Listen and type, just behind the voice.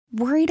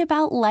Worried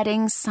about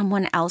letting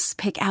someone else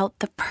pick out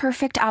the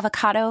perfect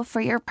avocado for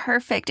your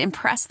perfect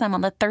impress them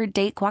on the third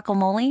date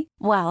guacamole?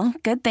 Well,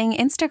 good thing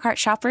Instacart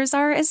shoppers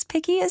are as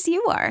picky as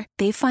you are.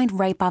 They find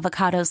ripe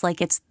avocados like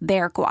it's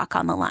their guac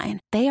on the line.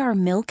 They are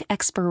milk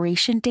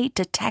expiration date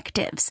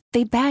detectives.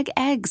 They bag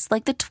eggs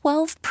like the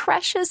 12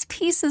 precious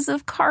pieces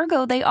of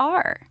cargo they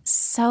are.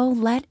 So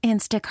let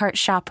Instacart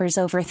shoppers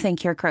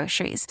overthink your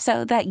groceries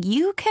so that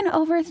you can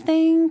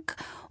overthink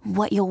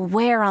what you'll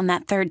wear on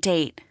that third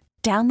date.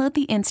 Download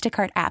the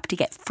Instacart app to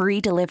get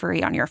free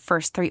delivery on your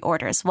first 3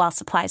 orders while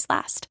supplies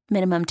last.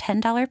 Minimum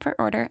 $10 per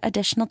order.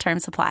 Additional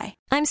terms apply.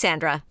 I'm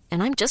Sandra,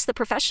 and I'm just the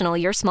professional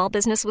your small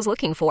business was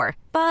looking for.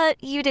 But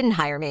you didn't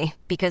hire me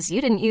because you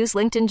didn't use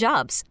LinkedIn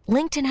Jobs.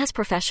 LinkedIn has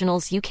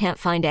professionals you can't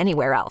find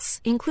anywhere else,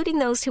 including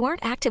those who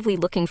aren't actively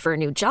looking for a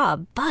new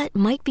job, but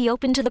might be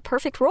open to the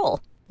perfect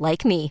role,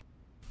 like me.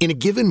 In a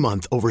given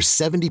month, over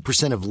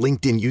 70% of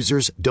LinkedIn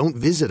users don't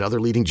visit other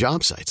leading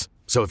job sites.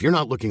 So if you're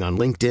not looking on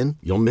LinkedIn,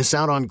 you'll miss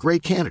out on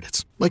great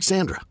candidates like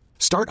Sandra.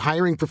 Start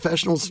hiring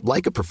professionals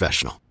like a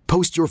professional.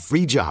 Post your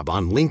free job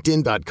on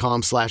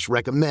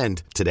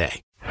linkedin.com/recommend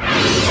today.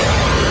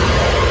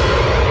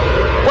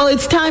 Well,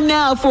 it's time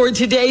now for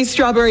today's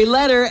Strawberry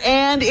Letter.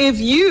 And if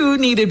you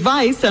need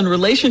advice on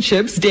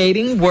relationships,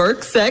 dating,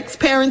 work, sex,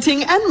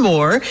 parenting, and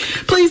more,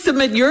 please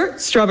submit your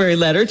Strawberry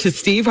Letter to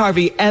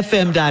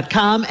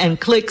steveharveyfm.com and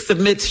click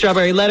Submit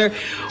Strawberry Letter.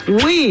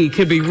 We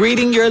could be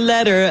reading your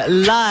letter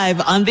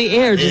live on the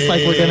air, just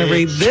like we're going to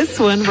read this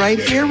one right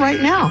here, right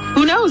now.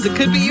 Who knows? It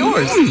could be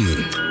yours.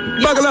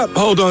 Buckle up.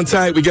 Hold on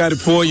tight. We got it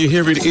for you.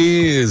 Here it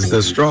is,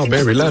 the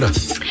Strawberry Letter.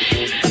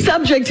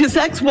 Subject, his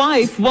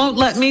ex-wife won't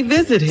let me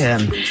visit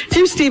him.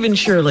 Dear Steve and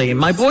Shirley,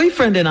 my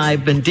boyfriend and I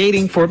have been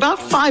dating for about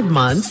 5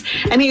 months,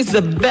 and he's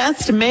the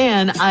best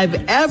man I've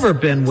ever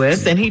been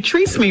with, and he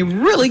treats me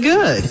really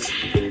good.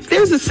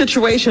 There's a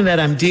situation that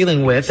I'm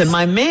dealing with, and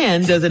my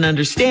man doesn't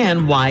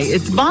understand why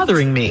it's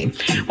bothering me.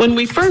 When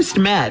we first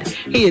met,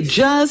 he had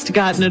just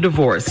gotten a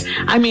divorce.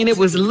 I mean, it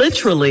was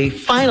literally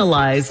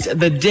finalized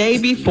the day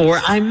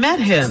before I met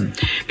him.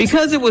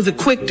 Because it was a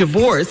quick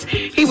divorce,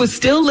 he was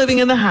still living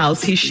in the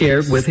house he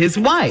shared with his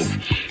wife.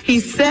 He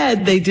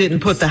said they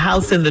didn't put the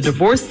house in the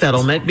divorce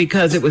settlement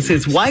because it was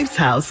his wife's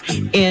house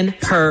in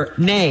her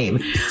name.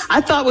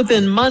 I thought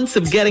within months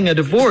of getting a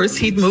divorce,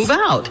 he'd move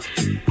out.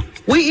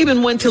 We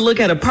even went to look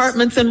at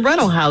apartments and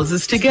rental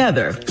houses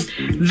together.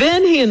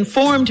 Then he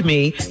informed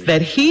me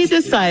that he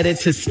decided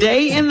to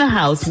stay in the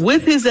house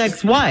with his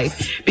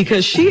ex-wife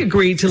because she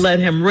agreed to let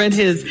him rent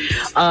his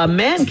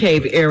man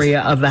cave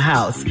area of the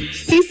house.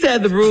 He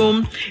said the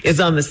room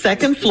is on the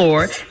 2nd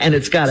floor and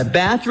it's got a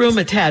bathroom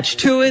attached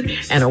to it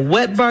and a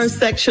wet bar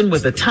section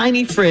with a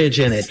tiny fridge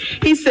in it.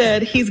 He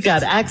said he's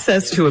got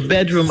access to a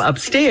bedroom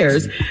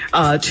upstairs,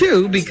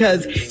 too,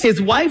 because his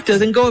wife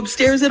doesn't go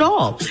upstairs at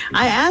all.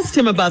 I asked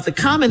him about the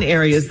common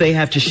areas they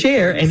have to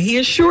share, and he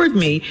assured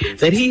me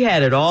that he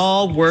had it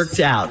all worked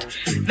out.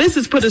 This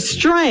has put a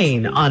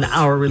strain on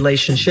our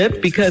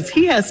relationship because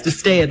he has to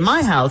stay at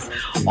my house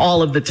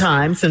all of the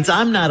time since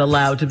I'm not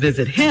allowed to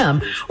visit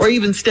him or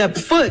even step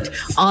foot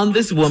on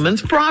this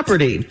woman's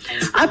property.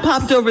 I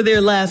popped over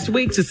there last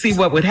week to see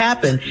what would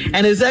happen,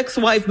 and his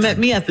ex-wife met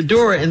me at the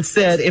door and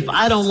said if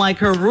I don't like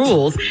her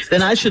rules,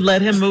 then I should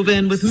let him move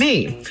in with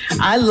me.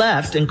 I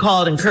left and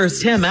called and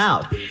cursed him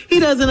out. He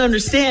doesn't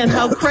understand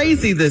how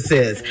crazy this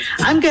is.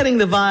 I'm getting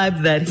the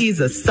vibe that he's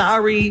a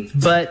sorry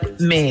but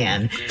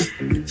man.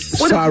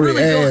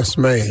 Sorry ass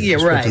man.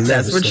 Yeah, right.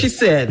 That's what she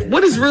said.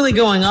 What is really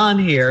going on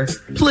here?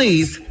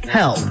 Please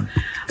help.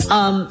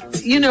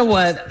 You know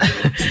what?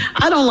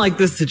 I don't like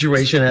this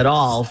situation at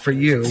all for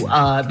you,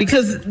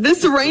 because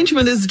this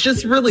arrangement is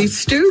just really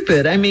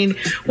stupid. I mean,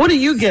 what are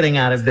you getting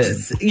out of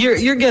this?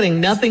 You're getting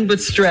nothing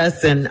but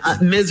stress and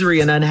misery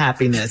and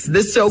unhappiness.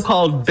 This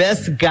so-called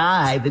best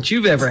guy that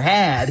you've ever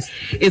had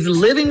is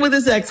living with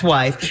his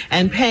ex-wife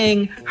and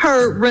paying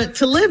her rent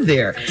to live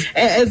there.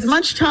 As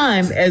much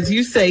time as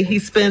you say he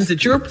spends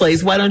at your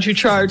place, why don't you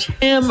charge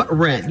him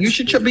rent? You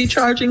should be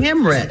charging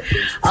him rent.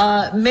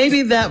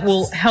 Maybe that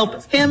will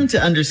help him to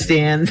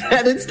understand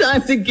that it's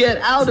time to get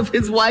out of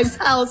his wife's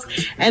house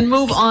and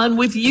move on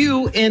with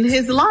you in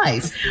his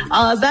life.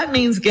 That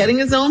means getting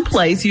his own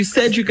place. You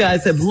said you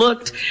guys have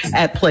looked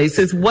at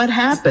places. What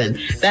happened?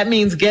 That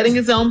means getting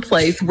his own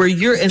place where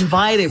you're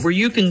invited, where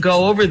you can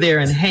go over there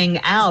and hang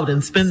out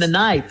and spend the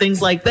night,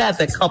 things like that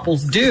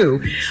couples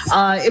do.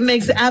 It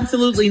makes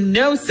absolutely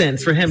no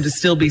sense for him to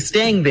still be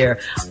staying there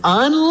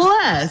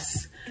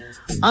unless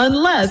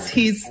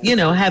he's,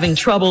 having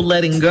trouble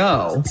letting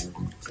go.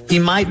 He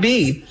might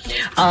be.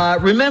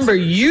 Remember,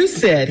 you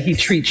said he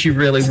treats you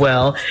really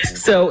well,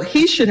 so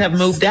he should have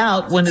moved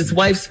out when his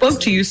wife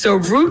spoke to you so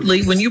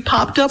rudely when you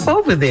popped up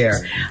over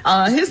there.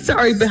 His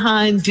sorry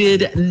behind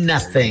did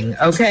nothing,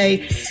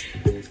 okay?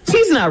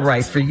 He's not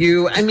right for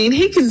you. I mean,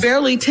 he can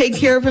barely take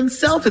care of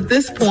himself at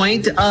this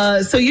point,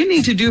 so you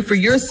need to do for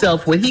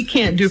yourself what he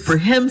can't do for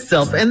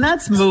himself, and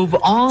that's move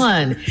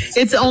on.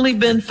 It's only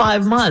been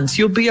 5 months.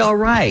 You'll be all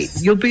right.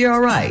 You'll be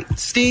all right.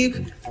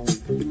 Steve?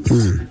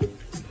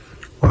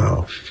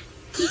 Wow.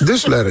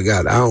 This letter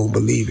got "I don't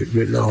believe it"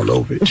 written all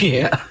over it.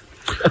 Yeah.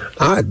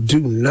 I do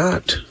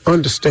not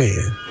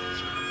understand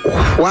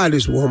why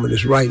this woman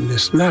is writing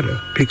this letter,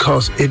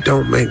 because it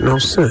don't make no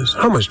sense.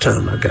 How much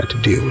time I got to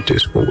deal with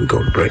this before we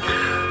go to break?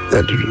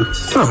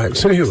 All right,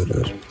 so here it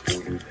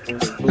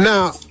is.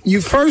 Now,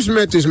 you first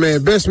met this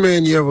man, best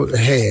man you ever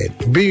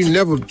had. B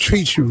never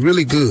treats you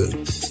really good.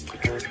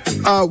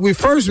 We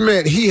first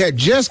met, he had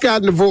just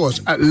gotten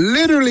divorced. I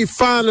literally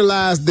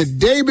finalized the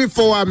day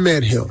before I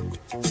met him.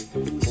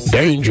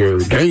 Danger,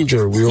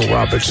 danger, Will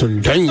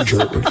Robertson,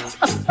 danger.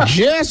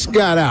 Just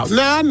got out.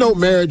 Now, I know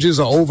marriages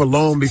are over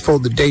long before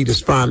the date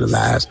is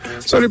finalized,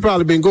 so they've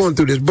probably been going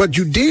through this, but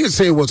you did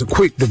say it was a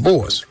quick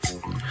divorce.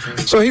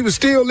 So he was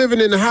still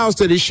living in the house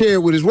that he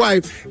shared with his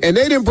wife, and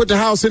they didn't put the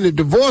house in the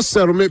divorce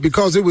settlement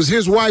because it was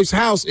his wife's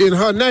house in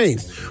her name.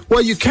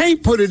 Well, you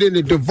can't put it in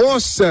the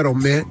divorce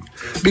settlement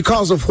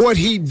because of what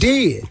he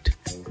did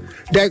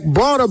that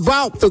brought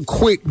about the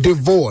quick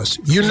divorce.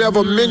 You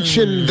never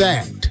mentioned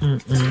that.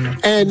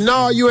 And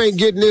no, you ain't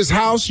getting this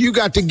house. You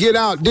got to get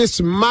out. This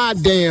is my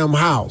damn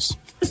house.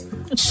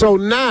 So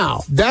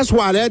now, that's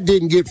why that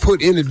didn't get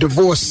put in the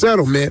divorce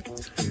settlement.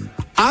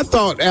 I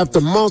thought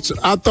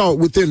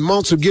within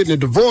months of getting a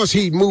divorce,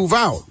 he'd move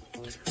out.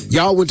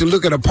 Y'all went to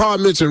look at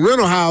apartments and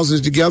rental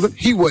houses together.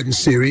 He wasn't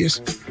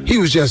serious. He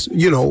was just,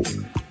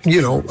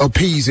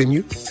 appeasing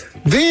you.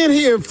 Then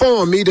he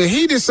informed me that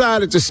he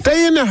decided to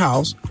stay in the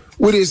house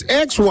with his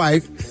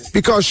ex-wife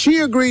because she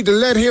agreed to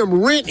let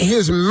him rent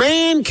his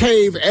man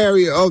cave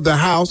area of the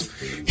house.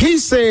 He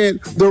said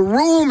the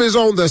room is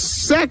on the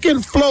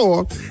second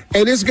floor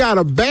and it's got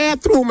a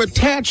bathroom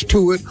attached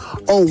to it,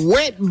 a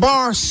wet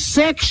bar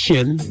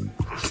section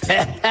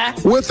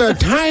with a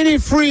tiny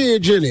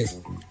fridge in it.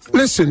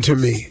 Listen to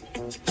me.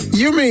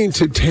 You mean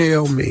to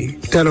tell me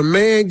that a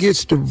man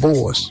gets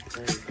divorced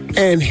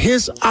and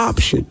his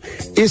option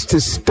is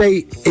to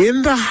stay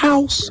in the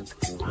house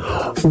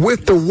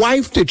with the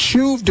wife that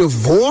you've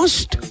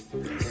divorced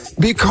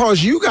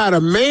because you got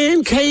a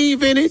man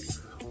cave in it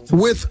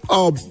with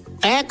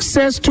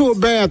access to a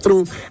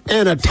bathroom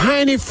and a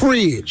tiny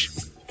fridge?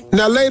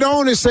 Now later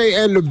on they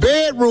say, and the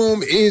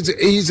bedroom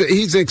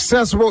he's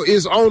accessible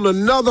is on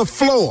another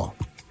floor.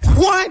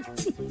 What?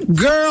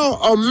 Girl,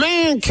 a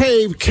man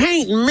cave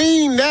can't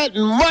mean that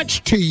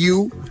much to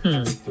you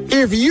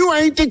if you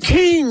ain't the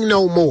king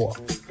no more.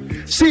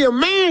 See, a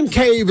man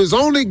cave is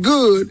only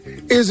good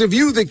is if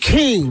you the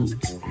king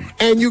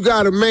and you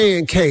got a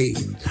man cave.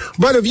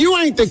 But if you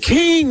ain't the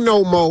king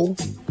no more,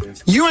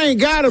 you ain't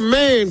got a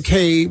man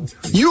cave,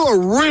 you a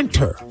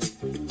renter.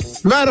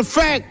 Matter of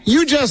fact,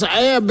 you just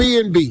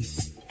Airbnb.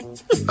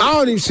 I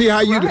don't even see how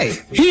you do.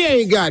 He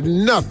ain't got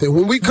nothing.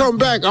 When we come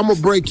back, I'm going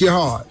to break your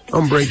heart.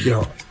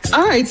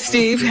 All right,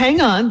 Steve, hang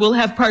on. We'll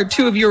have part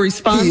 2 of your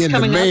response he in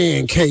coming the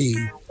man cave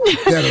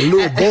that a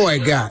little boy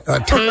got, a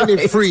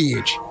tiny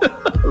fridge.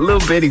 A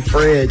little bitty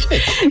fridge.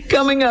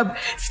 Coming up,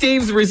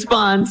 Steve's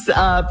response,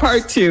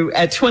 part 2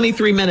 at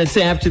 23 minutes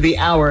after the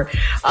hour.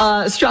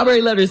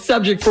 Strawberry Letter's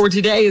subject for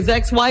today is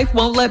ex-wife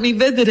won't let me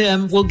visit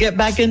him. We'll get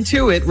back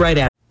into it right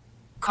after.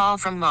 Call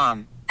from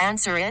mom.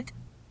 Answer it.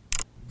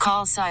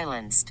 Call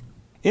silenced.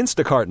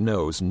 Instacart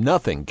knows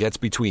nothing gets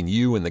between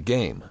you and the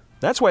game.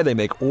 That's why they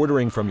make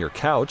ordering from your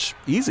couch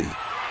easy.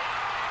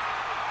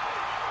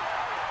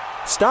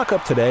 Stock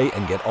up today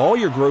and get all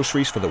your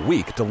groceries for the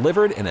week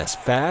delivered in as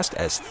fast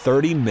as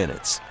 30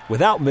 minutes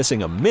without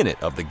missing a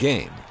minute of the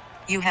game.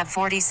 You have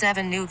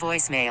 47 new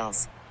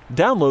voicemails.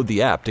 Download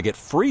the app to get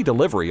free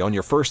delivery on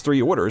your first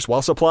 3 orders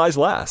while supplies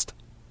last.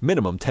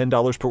 Minimum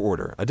 $10 per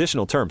order.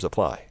 Additional terms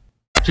apply.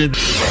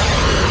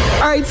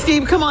 All right,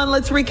 Steve, come on.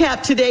 Let's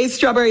recap today's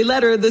Strawberry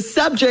Letter. The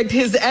subject,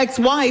 his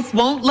ex-wife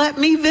won't let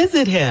me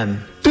visit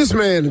him. This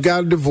man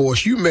got a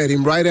divorce. You met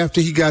him right after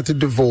he got the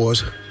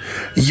divorce.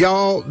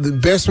 Y'all, the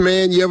best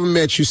man you ever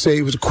met, you say.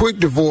 It was a quick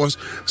divorce,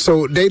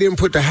 so they didn't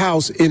put the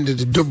house into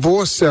the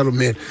divorce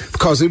settlement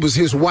because it was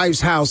his wife's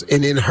house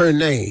and in her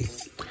name.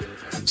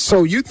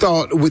 So you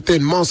thought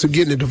within months of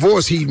getting a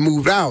divorce, he'd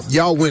moved out.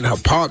 Y'all went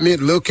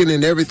apartment looking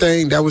and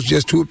everything. That was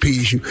just to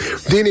appease you.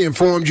 Then he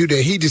informed you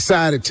that he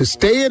decided to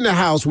stay in the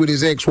house with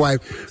his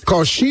ex-wife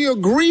because she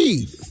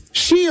agreed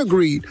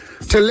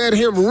to let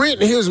him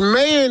rent his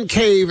man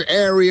cave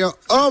area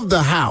of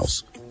the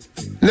house.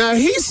 Now,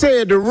 he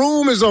said the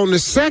room is on the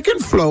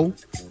second floor.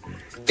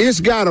 It's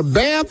got a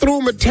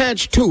bathroom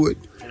attached to it,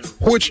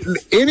 which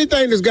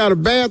anything that's got a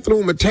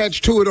bathroom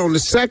attached to it on the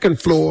second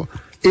floor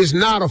is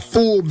not a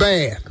full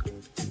bath.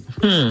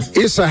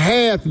 It's a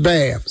half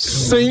bath,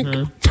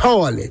 sink,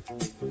 toilet.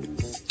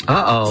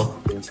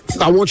 Uh-oh.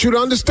 I want you to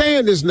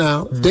understand this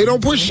now. They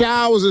don't put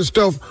showers and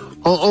stuff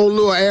on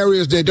little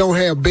areas that don't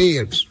have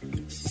beds.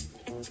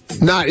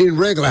 Not in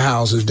regular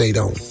houses, they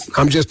don't.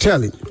 I'm just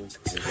telling you.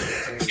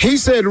 He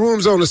said the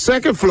room's on the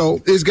second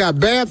floor. It's got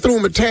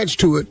bathroom attached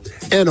to it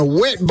and a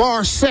wet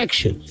bar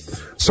section.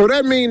 So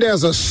that means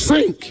there's a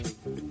sink.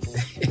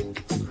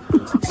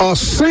 A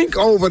sink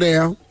over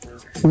there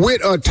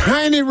with a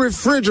tiny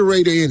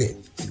refrigerator in it.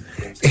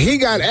 He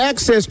got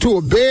access to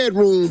a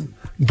bedroom,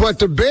 but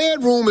the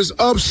bedroom is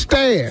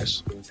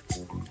upstairs.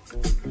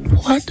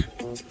 What?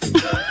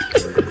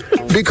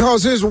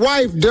 Because his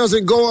wife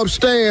doesn't go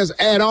upstairs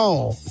at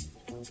all.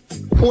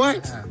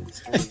 What?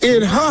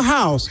 In her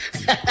house,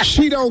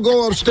 she don't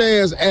go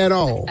upstairs at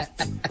all.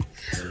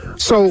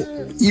 So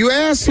you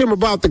asked him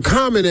about the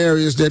common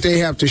areas that they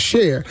have to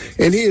share,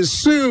 and he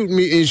assured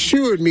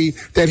me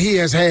that he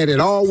has had it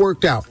all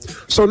worked out.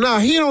 So now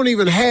he don't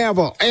even have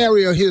an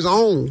area of his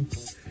own.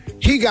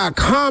 He got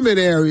common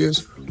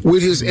areas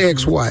with his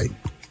ex-wife.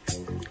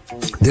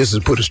 This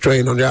has put a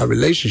strain on our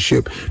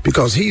relationship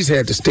because he's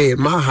had to stay at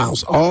my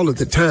house all of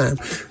the time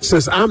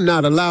since I'm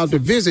not allowed to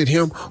visit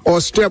him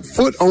or step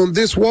foot on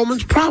this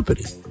woman's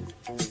property.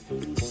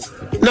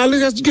 Now,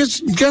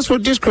 guess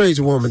what this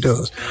crazy woman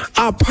does?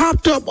 I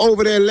popped up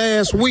over there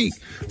last week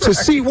to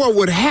see what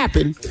would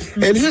happen,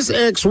 and his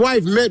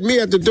ex-wife met me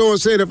at the door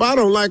and said, if I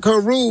don't like her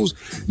rules,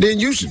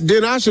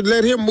 then I should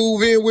let him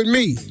move in with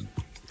me.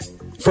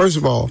 First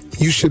of all,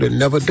 you should have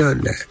never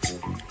done that.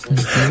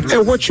 Mm-hmm.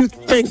 And what you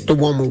think the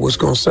woman was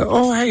going to say?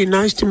 Oh, hey,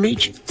 nice to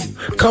meet you.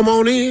 Come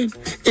on in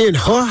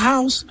her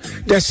house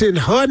that's in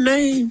her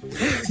name,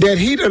 that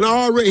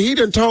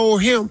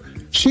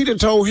she done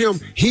told him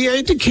he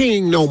ain't the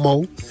king no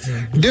more.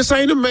 This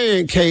ain't a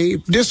man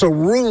cave. This a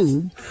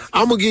room.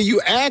 I'm going to give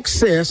you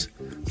access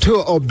to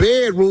a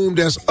bedroom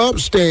that's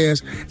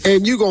upstairs,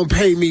 and you going to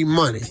pay me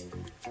money.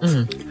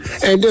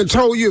 And then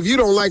told you if you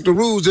don't like the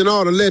rules, then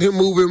ought to let him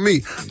move with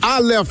me. I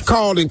left,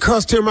 called, and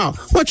cussed him out.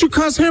 What you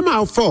cuss him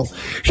out for?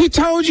 He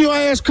told you your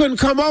ass couldn't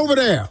come over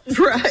there.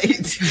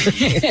 Right.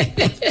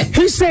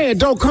 He said,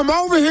 don't come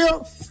over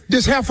here.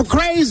 This heifer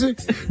crazy.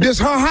 This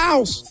her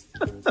house.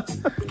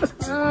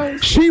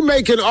 She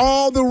making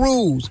all the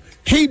rules.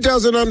 He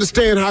doesn't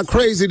understand how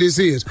crazy this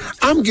is.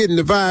 I'm getting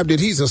the vibe that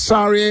he's a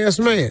sorry-ass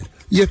man.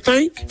 You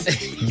think?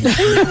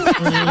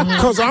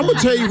 Because I'm going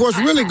to tell you what's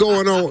really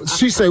going on.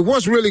 She say,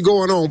 what's really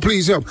going on?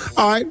 Please help.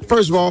 All right,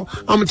 first of all,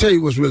 I'm going to tell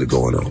you what's really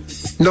going on.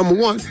 Number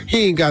one,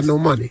 he ain't got no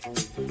money.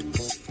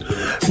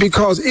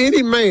 Because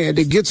any man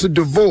that gets a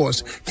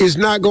divorce is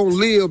not going to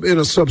live in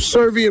a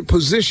subservient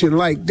position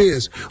like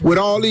this with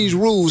all these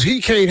rules. He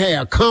can't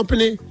have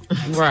company.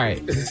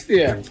 Right.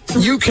 Yeah.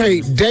 You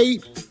can't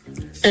date.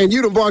 And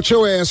you done brought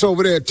your ass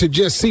over there to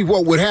just see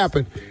what would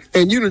happen.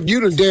 And you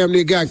done damn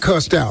near got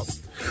cussed out.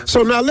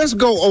 So now let's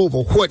go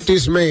over what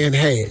this man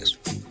has.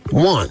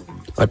 One,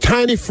 a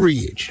tiny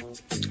fridge.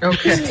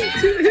 Okay.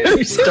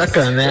 You're stuck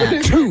on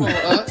that. Two,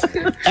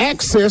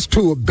 access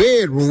to a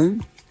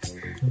bedroom,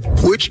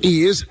 which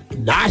is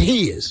not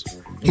his.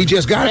 He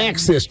just got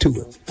access to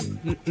it.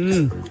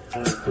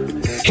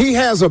 He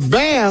has a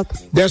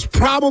bath that's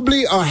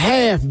probably a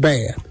half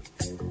bath.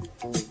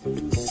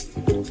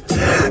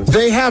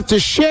 They have to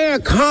share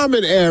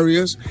common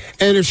areas,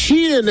 and if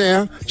she in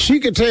there, she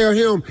can tell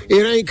him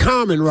it ain't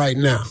common right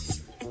now.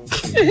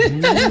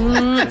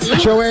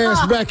 Put your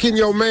ass back in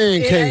your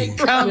man cave.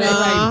 Right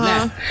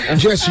now.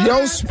 Just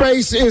your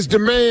space is the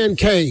man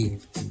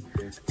cave.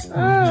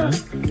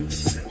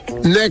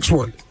 Next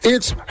one.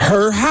 It's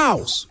her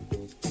house.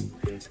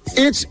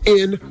 It's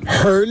in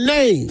her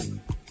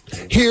name.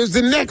 Here's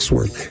the next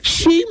one.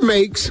 She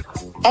makes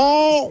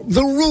all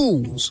the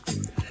rules.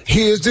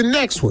 Here's the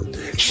next one.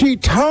 She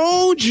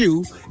told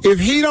you if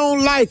he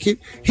don't like it,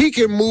 he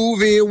can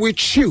move in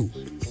with you.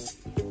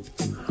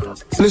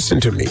 Listen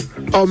to me.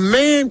 A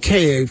man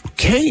cave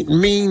can't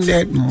mean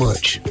that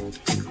much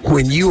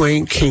when you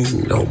ain't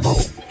king no more.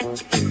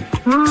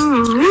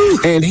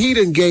 And he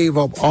done gave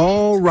up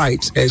all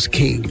rights as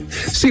king.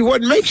 See,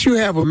 what makes you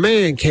have a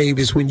man cave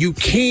is when you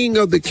king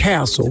of the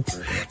castle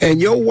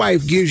and your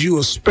wife gives you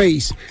a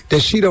space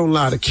that she don't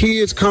allow the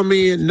kids come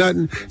in,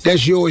 nothing.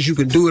 That's yours. You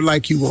can do it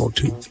like you want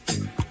to.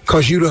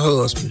 Because you the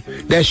husband.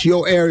 That's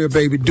your area,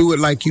 baby. Do it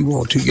like you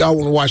want to. Y'all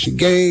want to watch a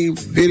game,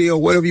 video,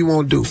 whatever you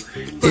want to do.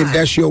 And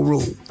that's your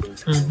room.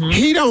 Mm-hmm.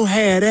 He don't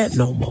have that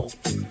no more.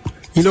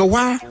 You know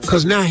why?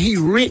 Because now he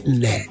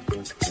renting that.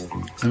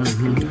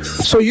 Mm-hmm.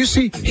 So you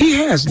see, he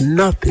has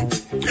nothing.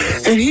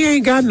 And he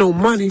ain't got no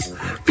money.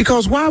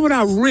 Because why would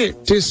I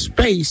rent this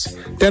space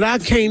that I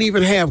can't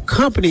even have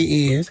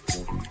company in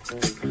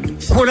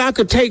when I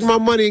could take my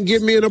money and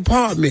get me an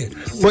apartment?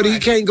 But he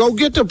can't go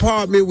get the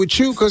apartment with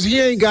you because he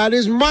ain't got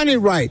his money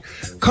right.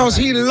 Because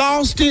he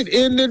lost it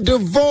in the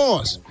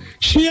divorce.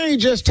 She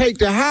ain't just take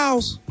the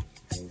house.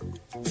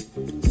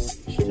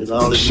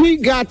 She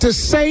got the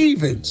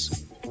savings.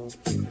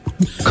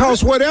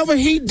 Because whatever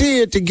he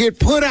did to get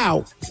put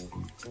out,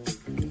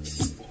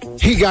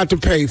 he got to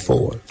pay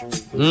for it.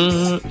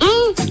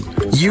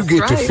 Mm-hmm. You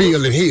get to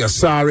feeling he a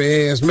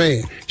sorry-ass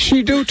man.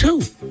 She do,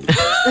 too.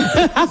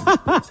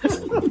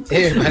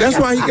 That's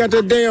why he got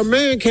that damn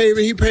man cave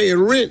and he paying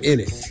rent in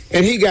it.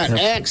 And he got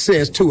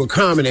access to a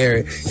common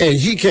area and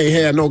he can't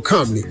have no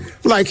company.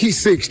 Like he's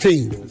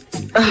 16.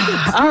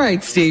 All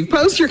right, Steve.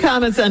 Post your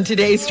comments on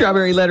today's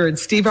Strawberry Letter at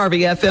Steve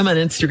Harvey FM on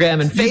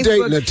Instagram and Facebook. You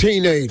dating a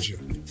teenager.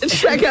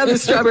 Check out the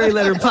Strawberry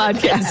Letter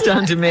podcast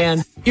on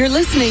demand. You're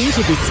listening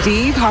to the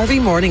Steve Harvey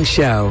Morning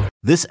Show.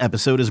 This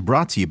episode is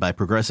brought to you by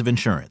Progressive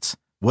Insurance.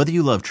 Whether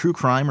you love true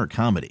crime or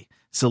comedy,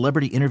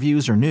 celebrity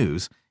interviews or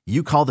news,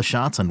 you call the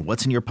shots on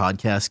what's in your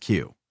podcast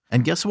queue.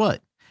 And guess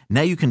what?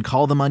 Now you can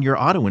call them on your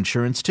auto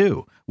insurance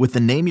too with the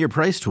Name Your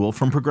Price tool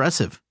from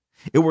Progressive.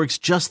 It works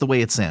just the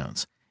way it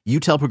sounds. You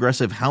tell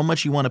Progressive how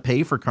much you want to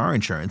pay for car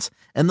insurance,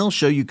 and they'll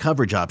show you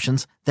coverage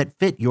options that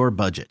fit your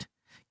budget.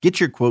 Get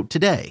your quote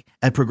today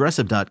at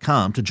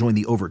Progressive.com to join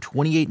the over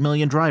 28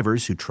 million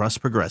drivers who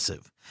trust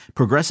Progressive.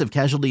 Progressive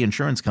Casualty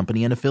Insurance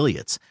Company and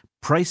Affiliates.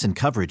 Price and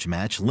coverage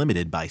match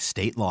limited by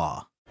state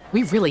law.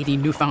 We really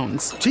need new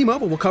phones.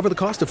 T-Mobile will cover the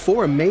cost of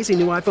 4 amazing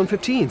new iPhone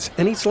 15s,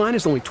 and each line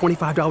is only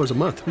 $25 a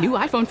month. New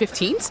iPhone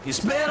 15s?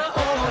 It's better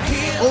over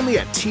here. Only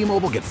at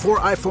T-Mobile, get 4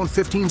 iPhone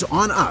 15s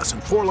on us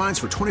and 4 lines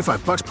for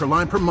 $25 per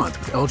line per month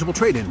with eligible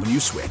trade-in when you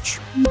switch.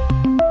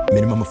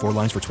 Minimum of 4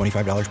 lines for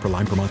 $25 per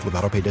line per month with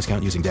autopay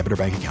discount using debit or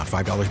bank account.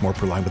 $5 more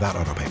per line without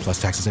autopay,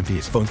 plus taxes and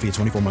fees. Phone fee at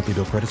 24 monthly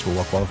bill credits for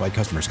well-qualified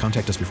customers.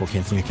 Contact us before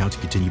canceling account to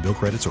continue bill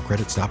credits or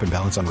credit stop and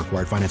balance on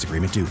required finance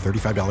agreement due.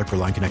 $35 per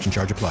line connection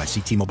charge applies.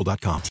 See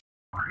T-Mobile.com.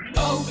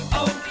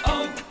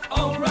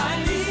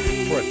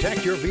 O'Reilly.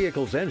 Protect your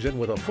vehicle's engine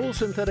with a full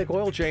synthetic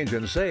oil change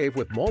and save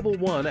with Mobil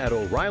 1 at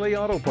O'Reilly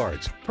Auto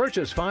Parts.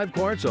 Purchase 5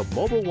 quarts of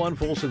Mobil 1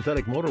 full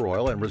synthetic motor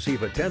oil and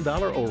receive a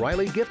 $10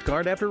 O'Reilly gift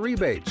card after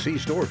rebate. See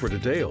store for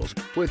details.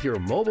 With your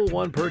Mobil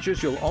 1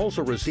 purchase, you'll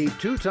also receive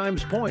 2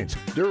 times points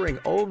during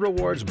O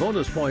Rewards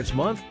Bonus Points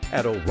Month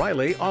at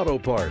O'Reilly Auto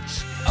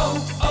Parts.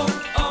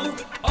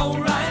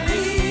 O'Reilly.